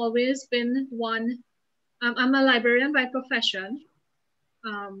have always been one, I'm a librarian by profession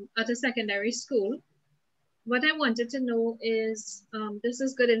at a secondary school. What I wanted to know is, this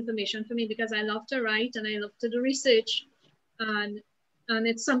is good information for me because I love to write and I love to do research, and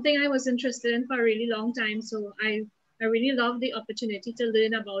it's something I was interested in for a really long time. So I really love the opportunity to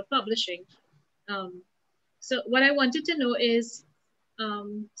learn about publishing. So what I wanted to know is,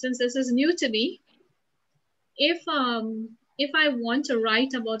 since this is new to me, if I want to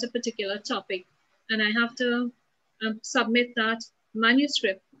write about a particular topic and I have to submit that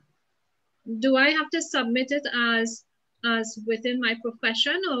manuscript, do I have to submit it as within my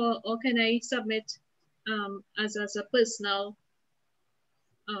profession, or can I submit as a personal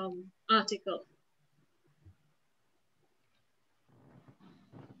article?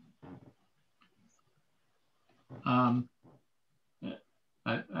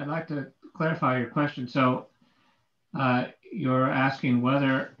 I'd like to clarify your question. So you're asking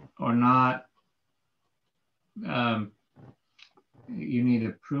whether or not you need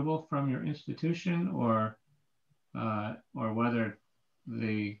approval from your institution, or whether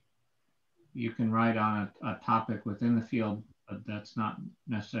you can write on a topic within the field that's not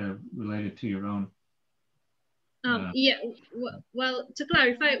necessarily related to your own. Yeah. Well, to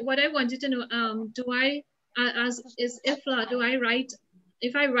clarify, what I wanted to know, do I, is IFLA, do I write?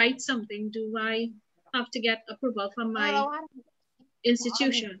 If I write something, do I have to get approval from my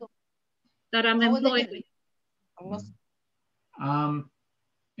institution that I'm employed with?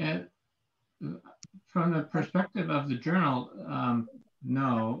 From the perspective of the journal,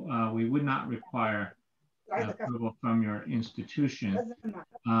 no, we would not require approval from your institution,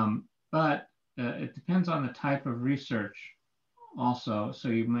 but it depends on the type of research also. So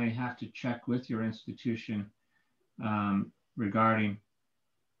you may have to check with your institution regarding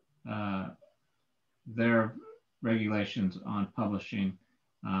their regulations on publishing,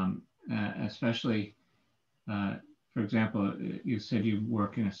 especially, for example, you said you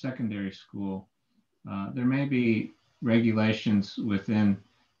work in a secondary school. There may be regulations within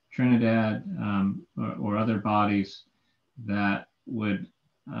Trinidad or other bodies that would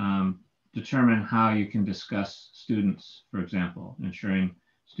determine how you can discuss students, for example, ensuring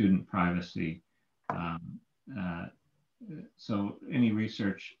student privacy. So any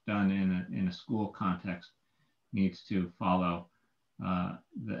research done in a school context needs to follow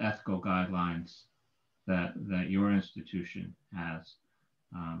the ethical guidelines that your institution has.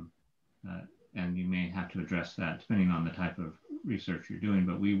 And you may have to address that depending on the type of research you're doing,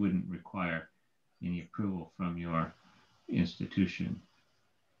 but we wouldn't require any approval from your institution.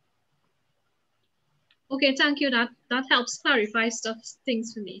 Okay, thank you. That helps clarify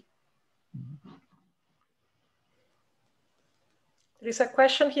things for me. There is a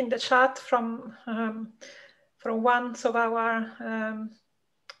question in the chat from one of our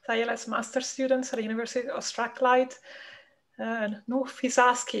ILS master students at the University of Strathclyde. Noof is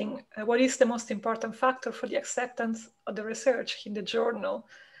asking, what is the most important factor for the acceptance of the research in the journal?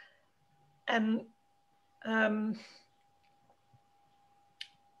 And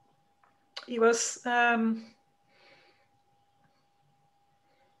it was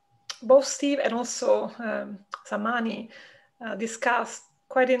both Steve and also Samani discussed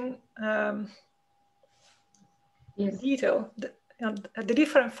quite in detail the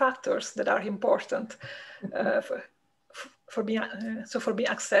different factors that are important for being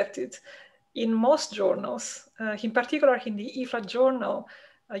accepted. In most journals, in particular in the IFLA journal,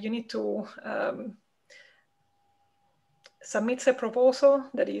 you need to submit a proposal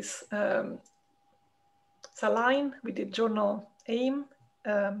that is aligned with the journal aim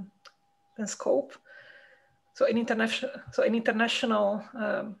and scope. So an international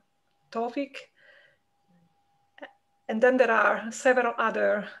topic. And then there are several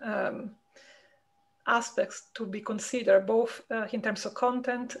other aspects to be considered, both in terms of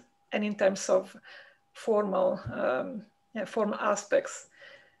content and in terms of formal aspects.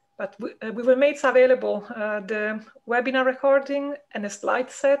 But we will make available the webinar recording and a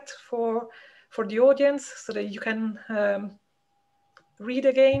slide set for the audience so that you can read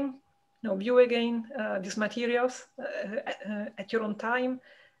again, view again these materials at your own time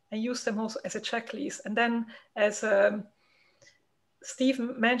and use them also as a checklist. And then, as Steve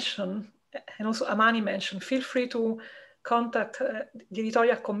mentioned, and also Amani mentioned, feel free to contact the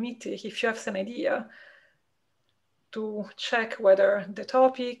editorial committee if you have an idea to check whether the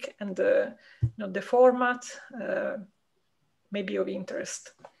topic and the format may be of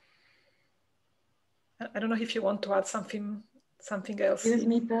interest. I don't know if you want to add something else. Excuse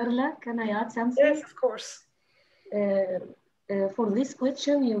me, Perla, can I add something? Yes, of course. For this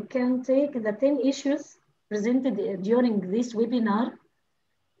question, you can take the 10 issues presented during this webinar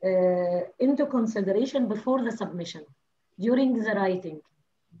into consideration before the submission, during the writing.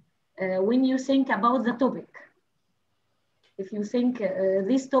 When you think about the topic, if you think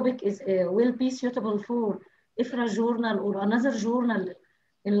this topic will be suitable for IFLA journal or another journal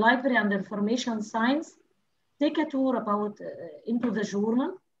in library and information science, take a tour into the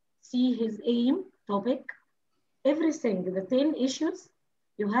journal, see his aim, topic, everything, the 10 issues,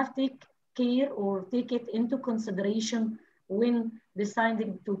 you have to take care or take it into consideration when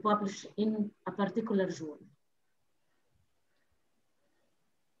deciding to publish in a particular journal.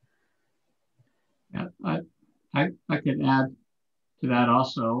 Yeah, I could add to that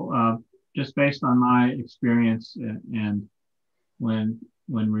also, just based on my experience and when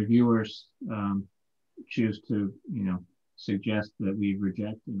reviewers choose to, suggest that we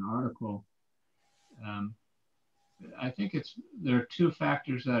reject an article, I think there are two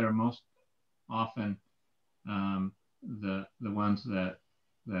factors that are most often the ones that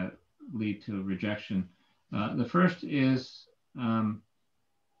lead to rejection. The first is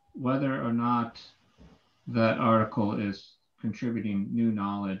whether or not that article is contributing new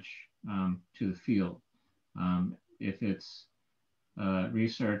knowledge to the field. If it's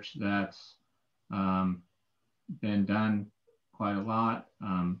research that's been done quite a lot,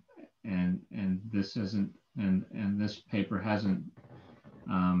 and this isn't, and this paper hasn't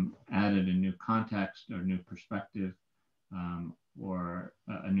added a new context or new perspective or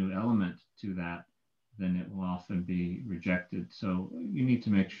a new element to that, then it will often be rejected. So you need to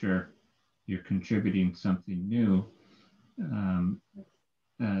make sure you're contributing something new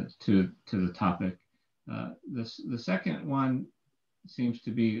to the topic. The second one seems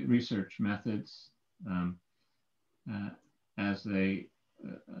to be research methods as they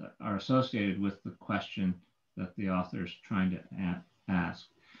are associated with the question that the author is trying to ask.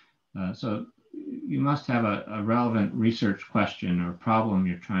 So you must have a relevant research question or problem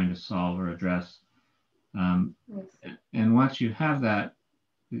you're trying to solve or address. And once you have that,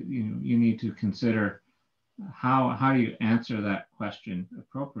 you need to consider how you answer that question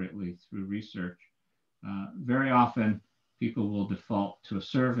appropriately through research. Very often, people will default to a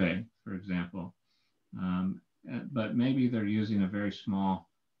survey, for example, but maybe they're using a very small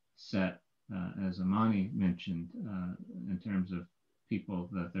set, as Amani mentioned, in terms of people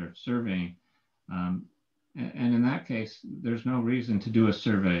that they're surveying. And in that case, there's no reason to do a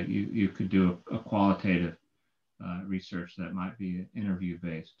survey. You could do a qualitative research that might be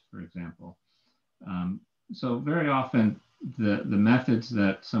interview-based, for example. So very often, the methods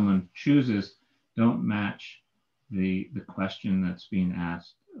that someone chooses don't match the question that's being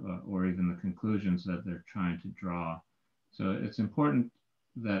asked or even the conclusions that they're trying to draw. So it's important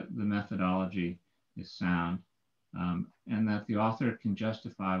that the methodology is sound and that the author can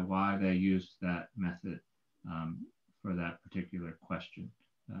justify why they used that method for that particular question.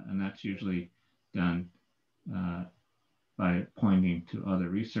 And that's usually done by pointing to other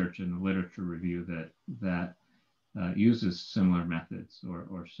research in the literature review that uses similar methods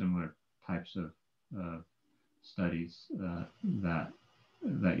or similar types of studies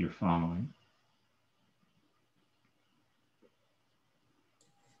that you're following.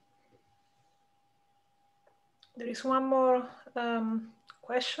 There is one more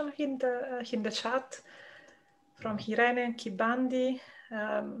question in the chat from Irene Kibandi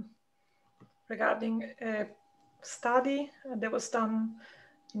regarding a study that was done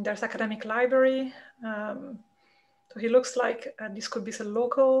in their academic library. So he looks like this could be a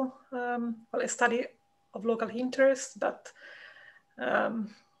local, a study of local interest, but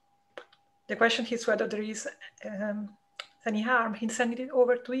the question is whether there is any harm in sending it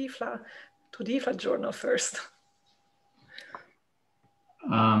over to IFLA, to the IFLA journal first.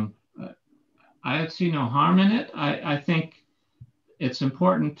 I see no harm in it. I think it's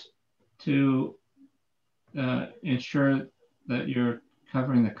important to ensure that you're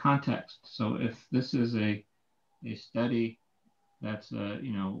covering the context. So if this is a study that's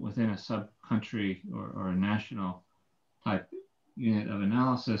within a sub-country or a national type unit of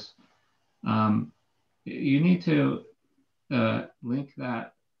analysis, you need to link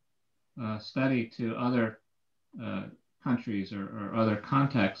that study to other countries or other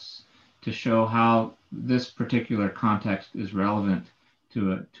contexts to show how this particular context is relevant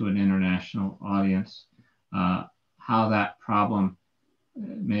to an international audience, how that problem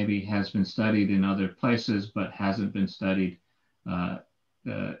maybe has been studied in other places but hasn't been studied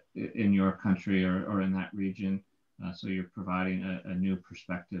in your country or in that region. So you're providing a new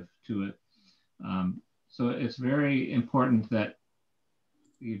perspective to it. So it's very important that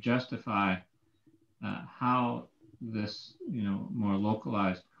you justify how this, more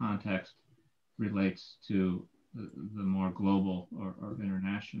localized context relates to the more global or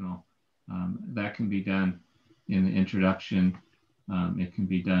international. That can be done in the introduction. It can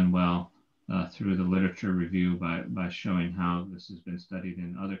be done well through the literature review by showing how this has been studied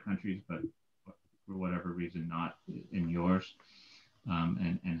in other countries, but for whatever reason not in yours,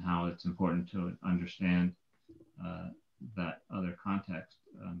 and how it's important to understand that other context.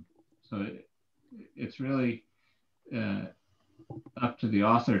 So it's really up to the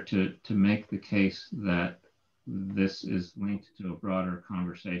author to make the case that this is linked to a broader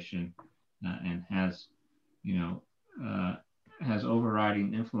conversation and has, has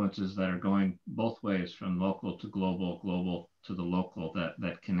overriding influences that are going both ways, from local to global, global to the local,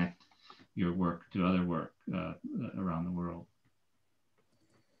 that connect your work to other work around the world.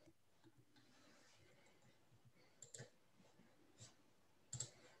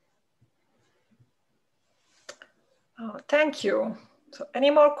 Oh, thank you. So any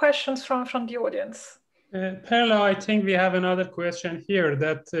more questions from the audience? Perla, I think we have another question here,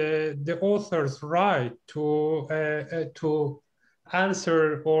 that the author's right to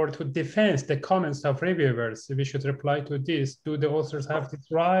answer or to defend the comments of reviewers. We should reply to this. Do the authors have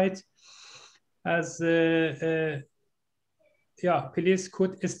this right? As yeah, please,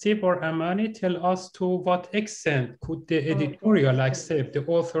 could Steve or Amani tell us to what extent could the editorial accept the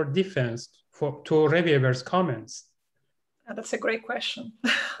author defense to reviewers' comments? That's a great question.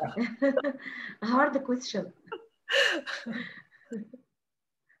 A hard question.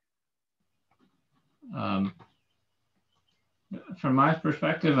 From my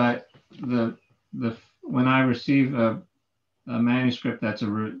perspective, when I receive a manuscript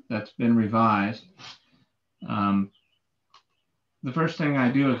that's been revised, the first thing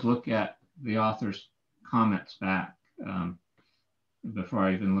I do is look at the author's comments back before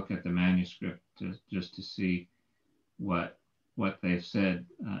I even look at the manuscript, just to see what they've said.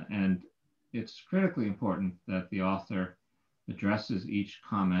 And it's critically important that the author addresses each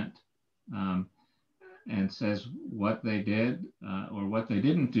comment and says what they did or what they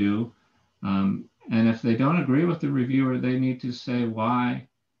didn't do. And if they don't agree with the reviewer, they need to say why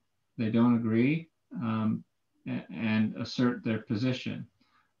they don't agree and assert their position.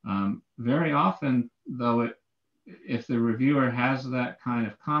 Very often, though, if the reviewer has that kind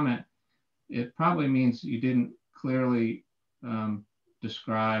of comment, it probably means you didn't clearly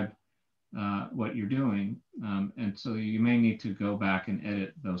describe what you're doing. And so you may need to go back and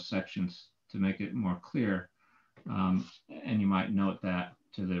edit those sections to make it more clear. And you might note that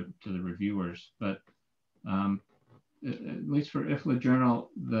to the reviewers. But at least for IFLA Journal,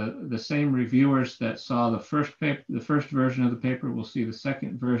 the same reviewers that saw the first version of the paper will see the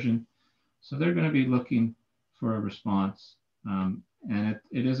second version. So they're going to be looking for a response. And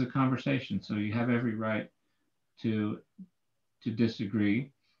it is a conversation. So you have every right to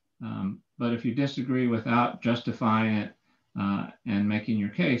disagree. But if you disagree without justifying it and making your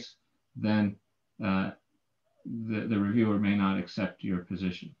case, then the reviewer may not accept your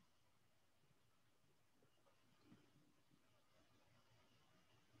position.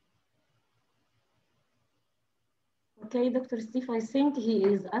 Okay, Dr. Steve, I think he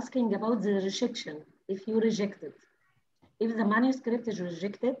is asking about the rejection. If you reject it, if the manuscript is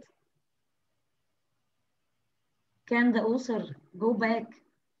rejected, can the author go back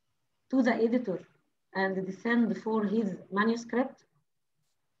to the editor and defend for his manuscript?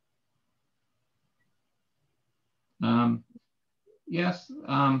 Yes,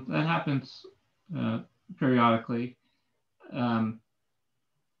 that happens periodically. And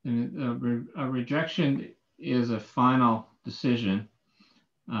a rejection is a final decision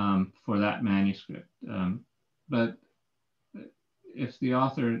for that manuscript. But if the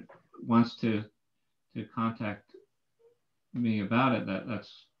author wants to contact me about it,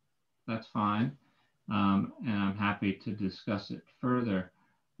 that's fine, and I'm happy to discuss it further.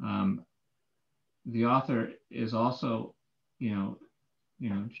 The author is also,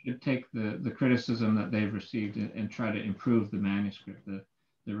 should take the criticism that they've received and try to improve the manuscript.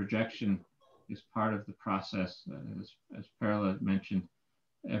 The rejection is part of the process. As Perla mentioned,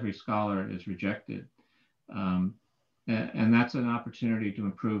 every scholar is rejected. And that's an opportunity to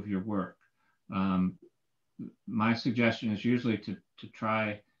improve your work. my suggestion is usually to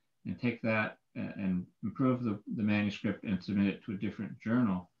try and take that and improve the manuscript and submit it to a different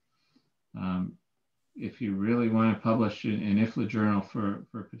journal. If you really want to publish in IFLA Journal for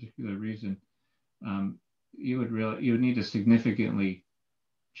a particular reason, you would need to significantly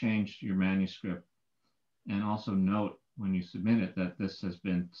change your manuscript, and also note when you submit it that this has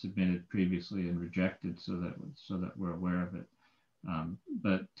been submitted previously and rejected, so that we're aware of it.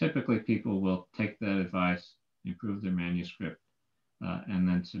 But typically people will take that advice, improve their manuscript, and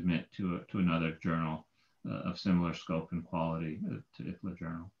then submit to another journal of similar scope and quality to IFLA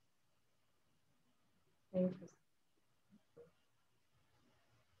Journal. Thank you.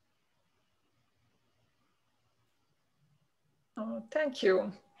 Oh, thank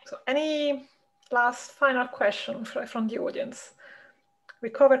you. So any last final question from the audience? We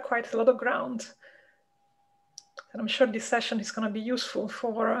covered quite a lot of ground, and I'm sure this session is going to be useful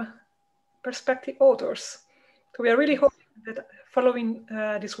for prospective authors. So we are really hoping that following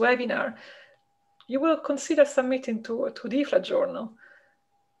this webinar, you will consider submitting to the IFLA Journal,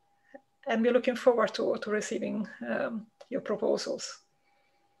 and we're looking forward to receiving your proposals.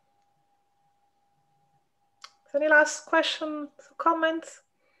 Any last questions, comments?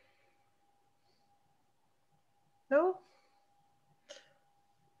 No?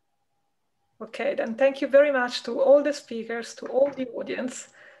 Okay, then thank you very much to all the speakers, to all the audience.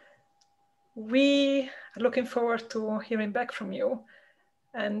 We are looking forward to hearing back from you,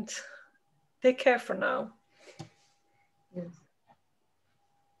 and take care for now. Yes.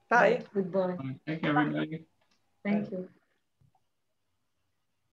 Bye. Goodbye. Thank you, everybody. Thank you.